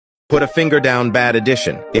Put a finger down, bad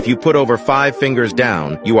addition. If you put over 5 fingers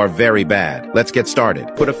down, you are very bad. Let's get started.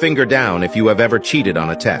 Put a finger down if you have ever cheated on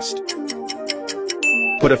a test.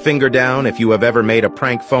 Put a finger down if you have ever made a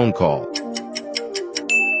prank phone call.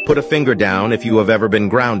 Put a finger down if you have ever been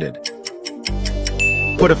grounded.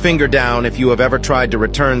 Put a finger down if you have ever tried to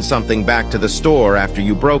return something back to the store after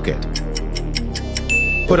you broke it.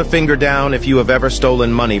 Put a finger down if you have ever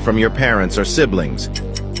stolen money from your parents or siblings.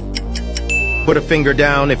 Put a finger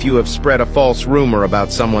down if you have spread a false rumor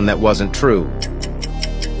about someone that wasn't true.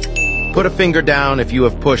 Put a finger down if you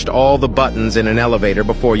have pushed all the buttons in an elevator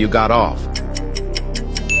before you got off.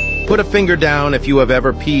 Put a finger down if you have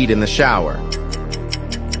ever peed in the shower.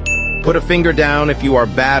 Put a finger down if you are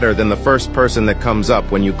badder than the first person that comes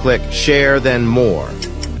up when you click share then more.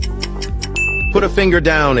 Put a finger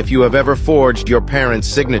down if you have ever forged your parents'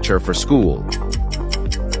 signature for school.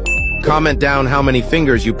 Comment down how many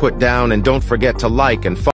fingers you put down and don't forget to like and follow.